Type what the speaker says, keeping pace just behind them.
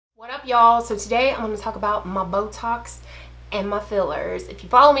What up, y'all? So today I'm going to talk about my Botox and my fillers. If you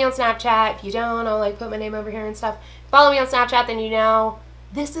follow me on Snapchat, if you don't, I'll like put my name over here and stuff. Follow me on Snapchat, then you know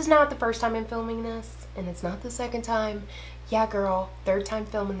this is not the first time I'm filming this, and it's not the second time. Yeah, girl, third time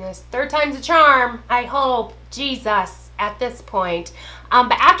filming this. Third time's a charm, I hope. Jesus, at this point.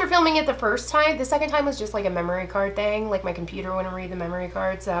 But after filming it the first time, the second time was just like a memory card thing. Like my computer wouldn't read the memory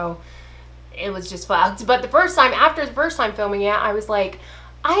card, so it was just fucked. But the first time, after the first time filming it, I was like,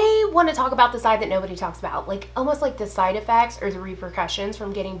 I want to talk about the side that nobody talks about, like almost like the side effects or the repercussions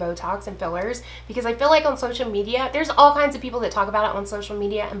from getting Botox and fillers, because I feel like on social media, there's all kinds of people that talk about it on social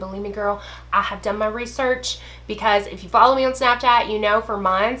media, and believe me, girl, I have done my research, because if you follow me on Snapchat, you know for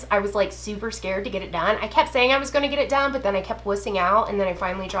months I was like super scared to get it done. I kept saying I was going to get it done, but then I kept wussing out, and then I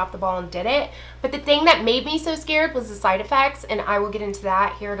finally dropped the ball and did it. But the thing that made me so scared was the side effects, and I will get into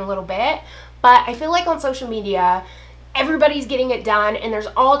that here in a little bit. But I feel like on social media, everybody's getting it done, and there's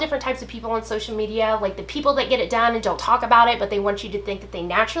all different types of people on social media, like the people that get it done and don't talk about it, but they want you to think that they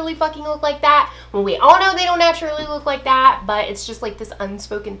naturally fucking look like that, when we all know they don't naturally look like that, but it's just like this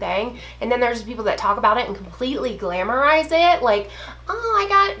unspoken thing. And then there's people that talk about it and completely glamorize it, like, oh, I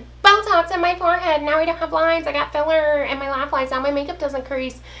got Botox in my forehead, now I don't have lines, I got filler in my laugh lines, now my makeup doesn't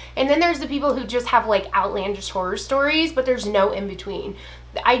crease. And then there's the people who just have like outlandish horror stories, but there's no in between.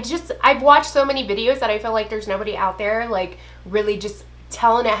 I've watched so many videos that I feel like there's nobody out there like really just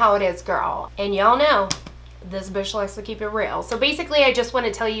telling it how it is, girl. And y'all know this bitch likes to keep it real. So basically, I just want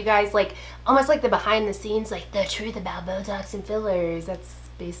to tell you guys like almost like the behind the scenes, like the truth about Botox and fillers. That's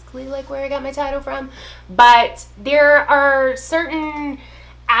basically like where I got my title from. But there are certain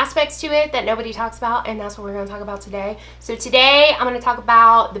aspects to it that nobody talks about, and that's what we're going to talk about today. So today I'm going to talk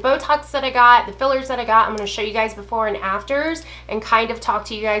about the Botox that I got, the fillers that I got. I'm going to show you guys before and afters, and kind of talk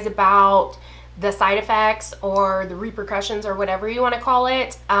to you guys about the side effects or the repercussions or whatever you want to call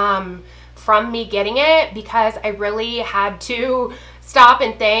it from me getting it, because I really had to stop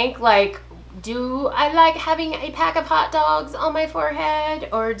and think, like, do I like having a pack of hot dogs on my forehead,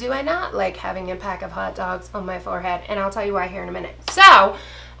 or do I not like having a pack of hot dogs on my forehead? And I'll tell you why here in a minute. So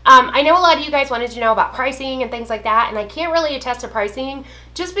I know a lot of you guys wanted to know about pricing and things like that, and I can't really attest to pricing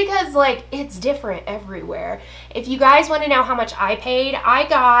just because like it's different everywhere. If you guys want to know how much I paid, I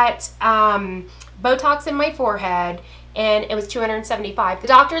got Botox in my forehead, and it was $275. The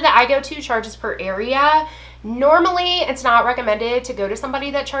doctor that I go to charges per area. Normally, it's not recommended to go to somebody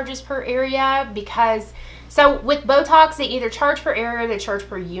that charges per area, because so with Botox, they either charge per area or they charge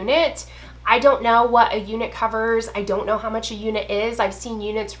per unit. I don't know what a unit covers. I don't know how much a unit is. I've seen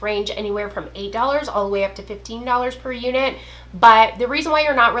units range anywhere from $8 all the way up to $15 per unit. But the reason why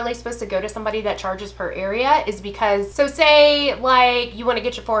you're not really supposed to go to somebody that charges per area is because, so say like you want to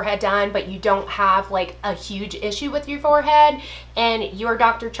get your forehead done, but you don't have like a huge issue with your forehead, and your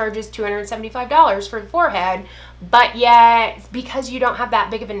doctor charges $275 for the forehead, but yet because you don't have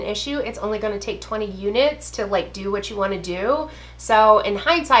that big of an issue, it's only going to take 20 units to like do what you want to do. So in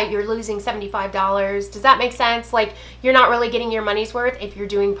hindsight, you're losing $75. Does that make sense? Like, you're not really getting your money's worth if you're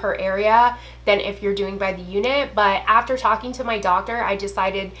doing per area than if you're doing by the unit. But after talking to my doctor, I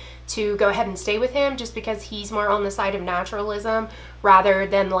decided to go ahead and stay with him, just because he's more on the side of naturalism rather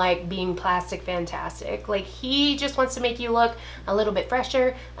than like being plastic fantastic. Like, he just wants to make you look a little bit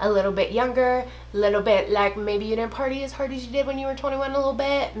fresher, a little bit younger, a little bit like maybe you didn't party as hard as you did when you were 21 a little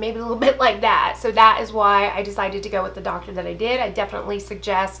bit, maybe a little bit like that. So that is why I decided to go with the doctor that I did. I definitely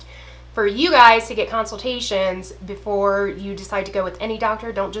suggest for you guys to get consultations before you decide to go with any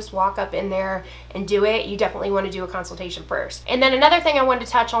doctor. Don't just walk up in there and do it. You definitely want to do a consultation first. And then another thing I wanted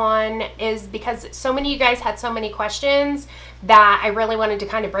to touch on is, because so many of you guys had so many questions, that I really wanted to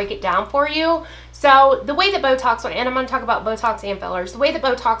kind of break it down for you. So the way that Botox, and I'm going to talk about Botox and fillers, the way that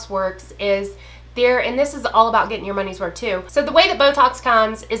Botox works is and this is all about getting your money's worth too. So the way that Botox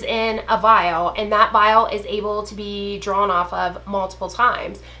comes is in a vial, and that vial is able to be drawn off of multiple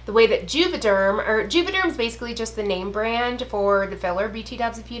times. The way that Juvederm is basically just the name brand for the filler, BT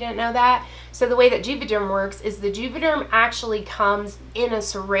dubs, if you didn't know that. So the way that Juvederm works is the Juvederm actually comes in a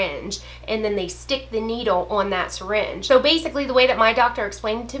syringe, and then they stick the needle on that syringe. So basically the way that my doctor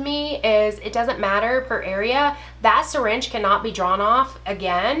explained to me is it doesn't matter per area. That syringe cannot be drawn off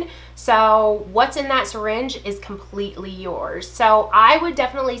again. So what's in that syringe is completely yours. So I would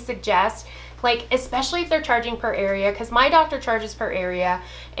definitely suggest, like, especially if they're charging per area, because my doctor charges per area.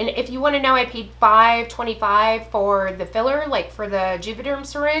 And if you want to know, I paid $5.25 for the filler, like for the Juvederm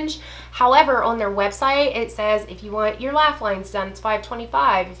syringe. However, on their website, it says if you want your laugh lines done, it's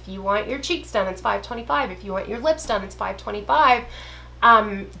 $5.25. If you want your cheeks done, it's $5.25. If you want your lips done, it's $5.25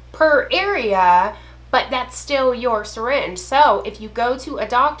 per area. but that's still your syringe. So if you go to a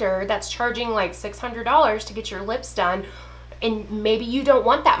doctor that's charging like $600 to get your lips done, and maybe you don't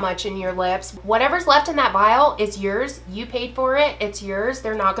want that much in your lips, whatever's left in that vial is yours. You paid for it, it's yours.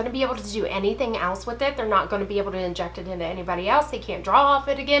 They're not going to be able to do anything else with it. They're not going to be able to inject it into anybody else. They can't draw off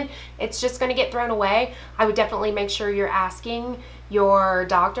it again. It's just going to get thrown away. I would definitely make sure you're asking your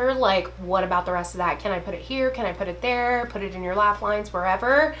doctor, like, what about the rest of that? Can I put it here? Can I put it there? Put it in your laugh lines,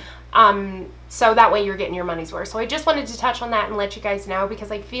 wherever. So that way you're getting your money's worth. So I just wanted to touch on that and let you guys know, because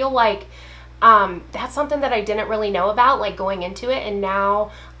I feel like that's something that I didn't really know about, like, going into it, and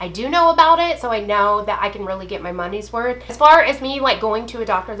now I do know about it, so I know that I can really get my money's worth. As far as me, like, going to a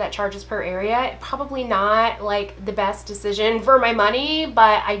doctor that charges per area, probably not, like, the best decision for my money,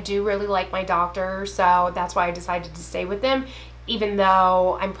 but I do really like my doctor, so that's why I decided to stay with them, even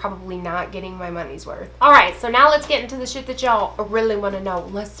though I'm probably not getting my money's worth. Alright, so now let's get into the shit that y'all really want to know.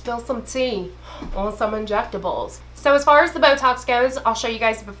 Let's spill some tea on some injectables. So as far as the Botox goes, I'll show you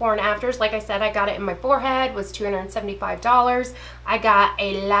guys the before and afters. Like I said, I got it in my forehead, was $275. I got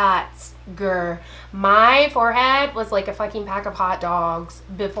a lot, girl. My forehead was like a fucking pack of hot dogs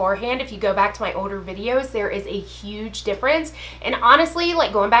beforehand. If you go back to my older videos, there is a huge difference. And honestly,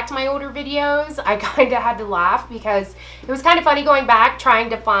 like, going back to my older videos, I kind of had to laugh, because it was kind of funny going back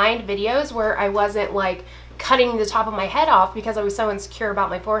trying to find videos where I wasn't like cutting the top of my head off, because I was so insecure about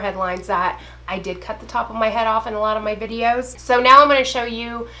my forehead lines that I did cut the top of my head off in a lot of my videos. So now I'm going to show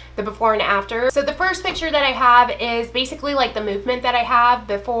you the before and after. So the first picture that I have is basically like the movement that I have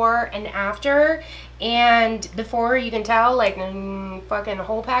before and after. And before, you can tell, like, fucking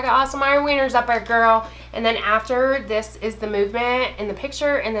whole pack of awesome iron wieners up there, girl. And then after, this is the movement in the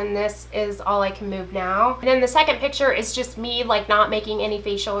picture, and then this is all I can move now. And then the second picture is just me, like, not making any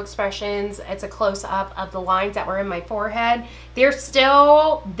facial expressions. It's a close-up of the lines that were in my forehead. They're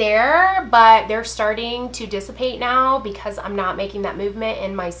still there, but they're starting to dissipate now because I'm not making that movement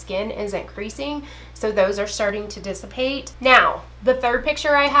and my skin isn't creasing. So those are starting to dissipate. Now, the third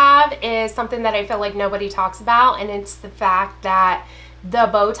picture I have is something that I feel like nobody talks about, and it's the fact that the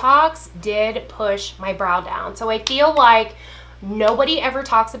Botox did push my brow down. So I feel like nobody ever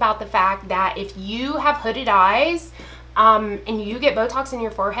talks about the fact that if you have hooded eyes, and you get Botox in your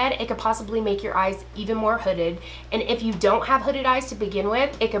forehead, it could possibly make your eyes even more hooded. And if you don't have hooded eyes to begin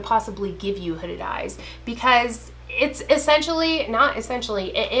with, it could possibly give you hooded eyes, because it's essentially, not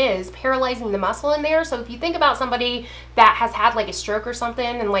essentially, it is paralyzing the muscle in there. So if you think about somebody that has had like a stroke or something,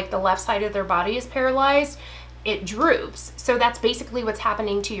 and like the left side of their body is paralyzed, it droops. So that's basically what's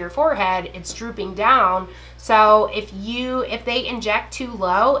happening to your forehead. It's drooping down. So if they inject too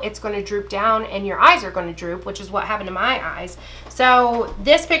low, it's going to droop down and your eyes are going to droop, which is what happened to my eyes. So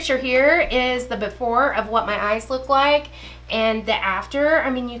this picture here is the before of what my eyes look like, and the after. I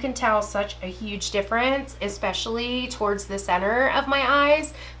mean, you can tell such a huge difference, especially towards the center of my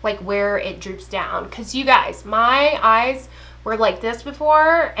eyes, like where it droops down. Because you guys, my eyes were like this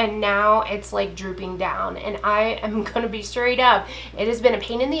before, and now it's like drooping down. And I am gonna be straight up, it has been a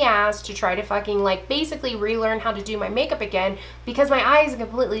pain in the ass to try to fucking like basically relearn how to do my makeup again, because my eye is a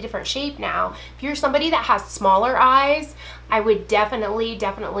completely different shape now. If you're somebody that has smaller eyes, I would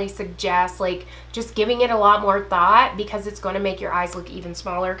definitely suggest like just giving it a lot more thought, because it's going to make your eyes look even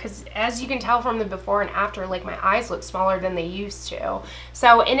smaller. Because as you can tell from the before and after, like my eyes look smaller than they used to.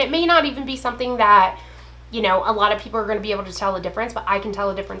 So, and it may not even be something that, you know, a lot of people are going to be able to tell the difference, but I can tell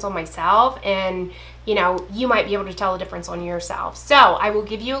the difference on myself, and, you know, you might be able to tell the difference on yourself. So I will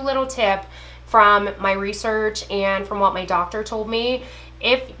give you a little tip from my research and from what my doctor told me.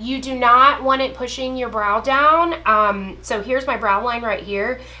 If you do not want it pushing your brow down, so here's my brow line right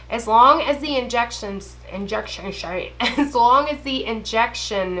here. As long as the injection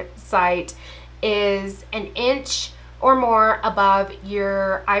site is an inch or more above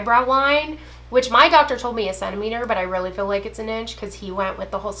your eyebrow line, which my doctor told me a centimeter, but I really feel like it's an inch, because he went with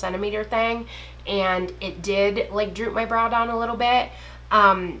the whole centimeter thing, and it did like droop my brow down a little bit.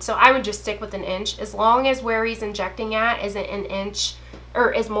 So I would just stick with an inch. As long as where he's injecting at isn't an inch,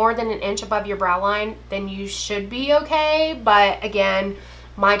 or is more than an inch above your brow line, then you should be okay. But again,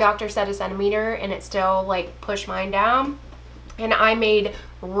 my doctor said a centimeter, and it still like pushed mine down. And I made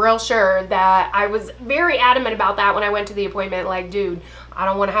real sure that I was very adamant about that when I went to the appointment. Like, dude, I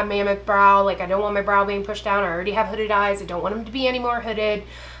don't want to have mammoth brow. Like, I don't want my brow being pushed down. I already have hooded eyes. I don't want them to be any more hooded.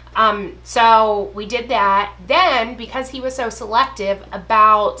 So we did that. Then, because he was so selective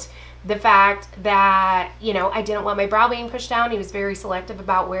about the fact that, you know, I didn't want my brow being pushed down, he was very selective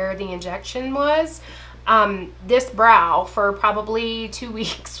about where the injection was. This brow for probably 2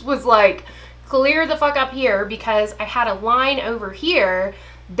 weeks was like, clear the fuck up here, because I had a line over here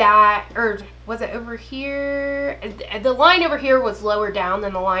that, or was it over here? The line over here was lower down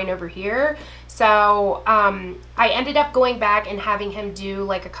than the line over here. So I ended up going back and having him do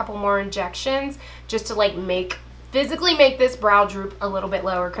like a couple more injections just to like physically make this brow droop a little bit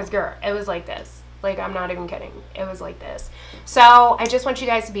lower, because girl, it was like this. Like, I'm not even kidding. It was like this. So I just want you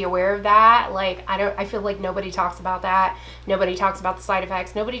guys to be aware of that. Like, I feel like nobody talks about that. Nobody talks about the side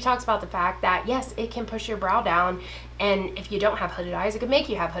effects. Nobody talks about the fact that, yes, it can push your brow down. And if you don't have hooded eyes, it could make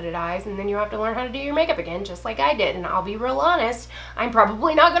you have hooded eyes. And then you have to learn how to do your makeup again, just like I did. And I'll be real honest, I'm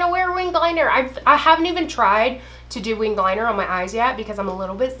probably not going to wear winged liner. I haven't even tried to do winged liner on my eyes yet, because I'm a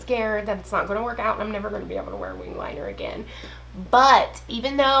little bit scared that it's not going to work out and I'm never going to be able to wear winged liner again. But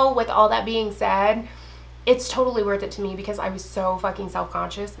even though, with all that being said, it's totally worth it to me, because I was so fucking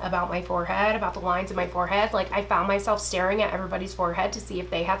self-conscious about my forehead, about the lines in my forehead. Like, I found myself staring at everybody's forehead to see if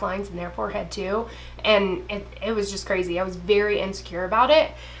they had lines in their forehead too, and it was just crazy. I was very insecure about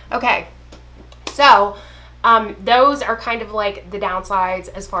it. Okay, so those are kind of like the downsides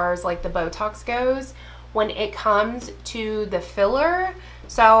as far as like the Botox goes. When it comes to the filler,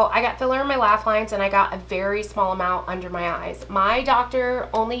 so I got filler in my laugh lines and I got a very small amount under my eyes. My doctor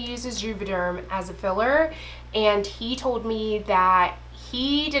only uses Juvederm as a filler, and he told me that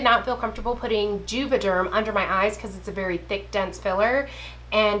he did not feel comfortable putting Juvederm under my eyes because it's a very thick, dense filler,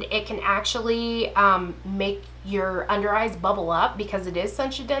 and it can actually make your under eyes bubble up because it is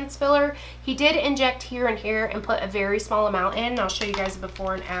such a dense filler. He did inject here and here and put a very small amount in. I'll show you guys the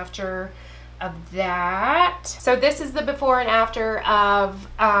before and after of that. So this is the before and after of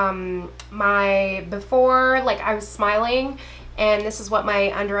my before, like I was smiling, and this is what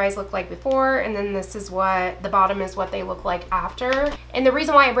my under eyes look like before, and then this is what the bottom is, what they look like after. And the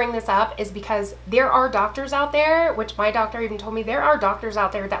reason why I bring this up is because there are doctors out there, which my doctor even told me, there are doctors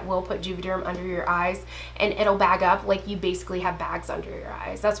out there that will put Juvederm under your eyes and it'll bag up, like you basically have bags under your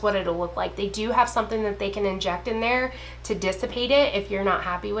eyes. That's what it'll look like. They do have something that they can inject in there to dissipate it if you're not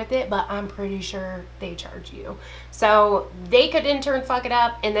happy with it, but I'm pretty sure they charge you. So they could in turn fuck it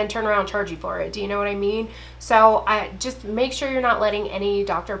up and then turn around and charge you for it. Do you know what I mean? So I just make sure you're not letting any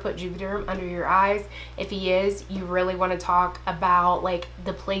doctor put Juvederm under your eyes. If he is, you really want to talk about like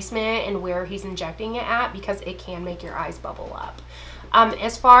the placement and where he's injecting it at, because it can make your eyes bubble up.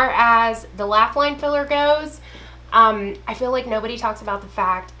 As far as the laugh line filler goes, I feel like nobody talks about the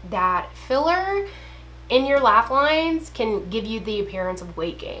fact that filler in your laugh lines can give you the appearance of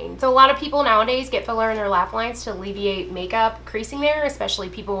weight gain. So a lot of people nowadays get filler in their laugh lines to alleviate makeup creasing there, especially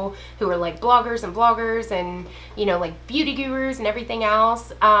people who are like bloggers and vloggers and, you know, like beauty gurus and everything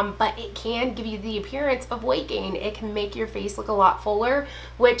else. But it can give you the appearance of weight gain. It can make your face look a lot fuller,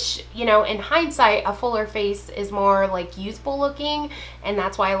 which, you know, in hindsight, a fuller face is more like youthful looking, and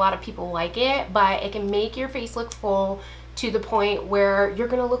that's why a lot of people like it. But it can make your face look full to the point where you're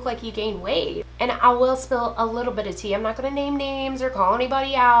gonna look like you gained weight. And I will spill a little bit of tea. I'm not gonna name names or call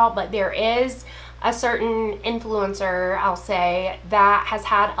anybody out, but there is a certain influencer, I'll say, that has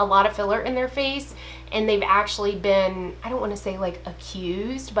had a lot of filler in their face, and they've actually been, I don't want to say like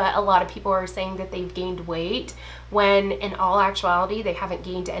accused, but a lot of people are saying that they've gained weight, when in all actuality they haven't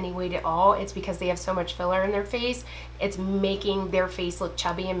gained any weight at all. It's because they have so much filler in their face, it's making their face look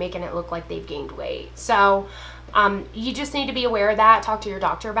chubby and making it look like they've gained weight. So you just need to be aware of that. Talk to your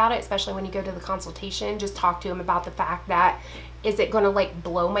doctor about it, especially when you go to the consultation. Just talk to him about the fact that, is it going to like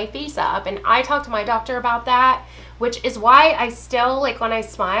blow my face up? And I talked to my doctor about that, which is why I still, like when I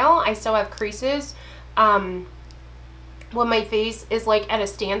smile, I still have creases. When my face is like at a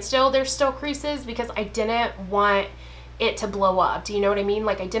standstill, there's still creases, because I didn't want it to blow up. Do you know what I mean?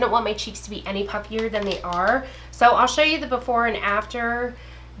 Like, I didn't want my cheeks to be any puffier than they are. So I'll show you the before and after.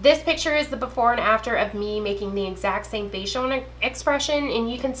 This picture is the before and after of me making the exact same facial expression,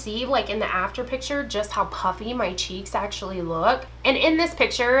 and you can see like in the after picture just how puffy my cheeks actually look. And in this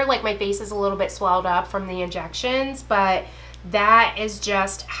picture, like my face is a little bit swelled up from the injections, but that is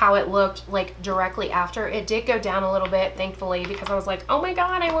just how it looked like directly after. It did go down a little bit, thankfully, because I was like, oh my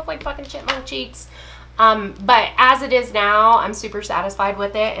god, I look like fucking chipmunk cheeks. But as it is now, I'm super satisfied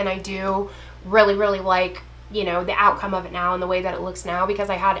with it, and I do really like, you know, the outcome of it now and the way that it looks now, because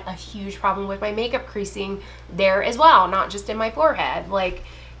I had a huge problem with my makeup creasing there as well, not just in my forehead. Like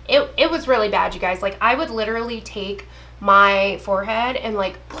it was really bad, you guys. Like, I would literally take my forehead and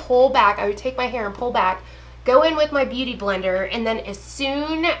like pull back. I would take my hair and pull back, go in with my beauty blender, and then as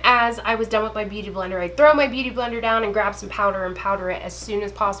soon as I was done with my beauty blender, I'd throw my beauty blender down and grab some powder and powder it as soon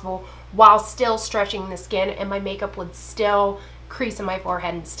as possible while still stretching the skin, and my makeup would still crease in my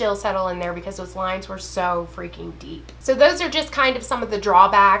forehead and still settle in there because those lines were so freaking deep. So those are just kind of some of the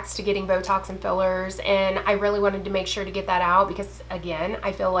drawbacks to getting Botox and fillers, and I really wanted to make sure to get that out because, again,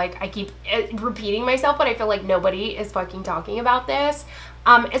 I feel like I keep repeating myself, but I feel like nobody is fucking talking about this.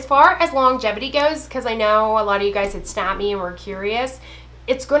 As far as longevity goes, because I know a lot of you guys had snapped me and were curious,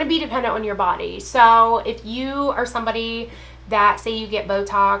 it's going to be dependent on your body. So if you are somebody that, say you get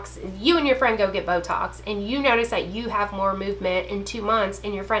Botox, you and your friend go get Botox, and you notice that you have more movement in 2 months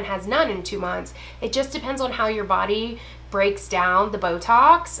and your friend has none in 2 months, it just depends on how your body breaks down the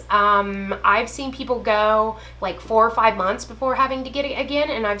Botox. I've seen people go like 4 or 5 months before having to get it again,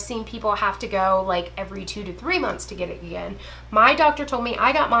 and I've seen people have to go like every 2 to 3 months to get it again. My doctor told me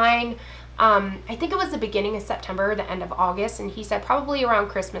I got mine, I think it was the beginning of September, the end of August, and he said probably around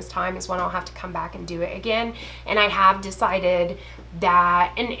Christmas time is when I'll have to come back and do it again. And I have decided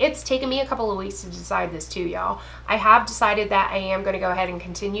that, and it's taken me a couple of weeks to decide this too, y'all. I have decided that I am going to go ahead and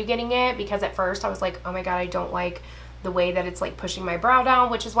continue getting it, because at first I was like, oh my god, I don't like the way that it's like pushing my brow down,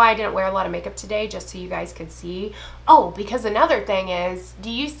 which is why I didn't wear a lot of makeup today, just so you guys could see. Oh, because another thing is,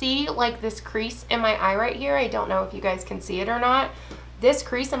 do you see like this crease in my eye right here? I don't know if you guys can see it or not. This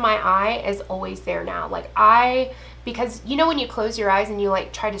crease in my eye is always there now. Like because you know when you close your eyes and you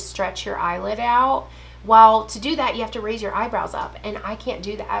like try to stretch your eyelid out? Well, to do that you have to raise your eyebrows up, and I can't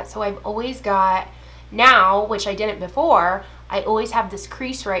do that. So I've always got, now, which I didn't before, I always have this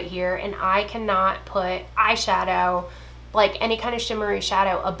crease right here, and I cannot put eyeshadow, like any kind of shimmery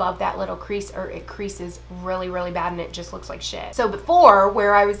shadow, above that little crease, or it creases really, really bad and it just looks like shit. So before,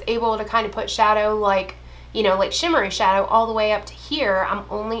 where I was able to kind of put shadow, like, you know, like shimmery shadow all the way up to here, I'm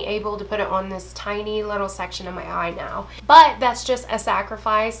only able to put it on this tiny little section of my eye now. But that's just a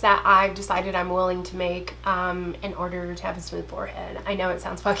sacrifice that I've decided I'm willing to make in order to have a smooth forehead. I know it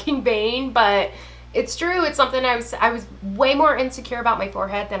sounds fucking vain, but it's true. It's something I was way more insecure about my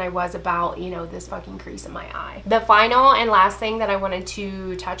forehead than I was about, you know, this fucking crease in my eye. The final and last thing that I wanted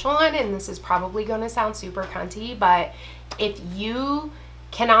to touch on, and this is probably going to sound super cunty, but if you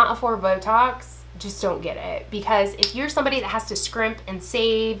cannot afford Botox, just don't get it. Because if you're somebody that has to scrimp and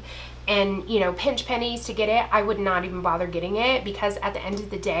save and, you know, pinch pennies to get it, I would not even bother getting it, because at the end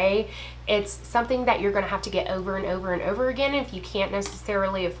of the day, it's something that you're going to have to get over and over and over again if you can't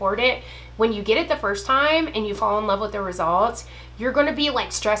necessarily afford it. When you get it the first time and you fall in love with the results, you're going to be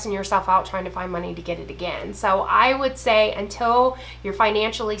like stressing yourself out trying to find money to get it again. So I would say until you're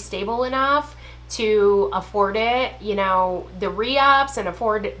financially stable enough to afford it, you know, the re-ups, and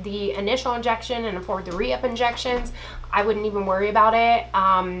afford the initial injection and afford the re-up injections, I wouldn't even worry about it.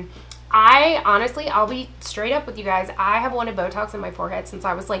 I honestly, I'll be straight up with you guys, I have wanted Botox in my forehead since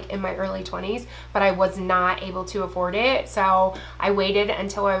I was like in my early 20s, but I was not able to afford it. So I waited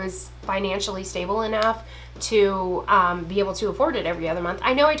until I was financially stable enough to be able to afford it every other month.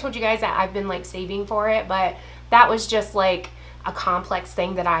 I know I told you guys that I've been like saving for it, but that was just like a complex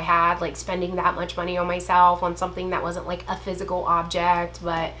thing that I had, like spending that much money on myself on something that wasn't like a physical object.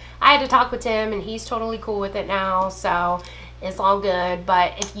 But I had to talk with him, and he's totally cool with it now, so it's all good.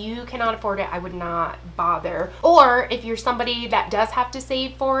 But if you cannot afford it, I would not bother. Or if you're somebody that does have to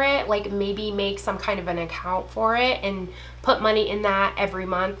save for it, like maybe make some kind of an account for it and put money in that every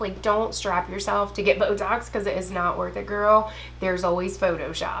month. Like, don't strap yourself to get Botox, because it is not worth it, girl. There's always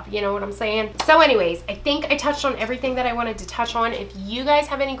Photoshop, you know what I'm saying? So anyways, I think I touched on everything that I wanted to touch on. If you guys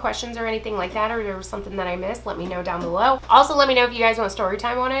have any questions or anything like that, or there was something that I missed, let me know down below. Also, let me know if you guys want story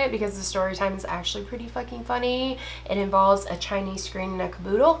time on it, because the story time is actually pretty fucking funny. It involves a Chinese screen and a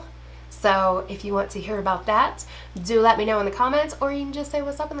caboodle. So if you want to hear about that, do let me know in the comments, or you can just say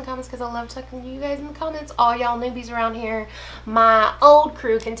what's up in the comments, because I love talking to you guys in the comments. All y'all newbies around here, my old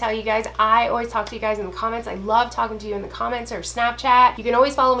crew, can tell you guys I always talk to you guys in the comments. I love talking to you in the comments or Snapchat. You can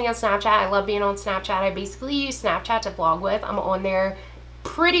always follow me on Snapchat. I love being on Snapchat. I basically use Snapchat to vlog with. I'm on there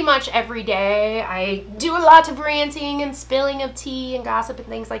pretty much every day. I do a lot of ranting and spilling of tea and gossip and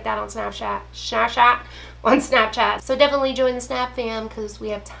things like that on Snapchat. So definitely join the Snap fam, because we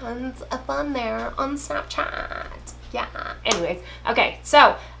have tons of fun there on Snapchat. Yeah. Anyways, okay,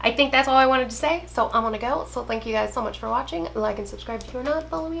 so I think that's all I wanted to say. So I'm gonna go. So thank you guys so much for watching. Like and subscribe if you're not.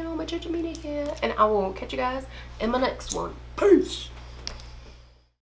 Follow me on all my social media, and I will catch you guys in my next one. Peace.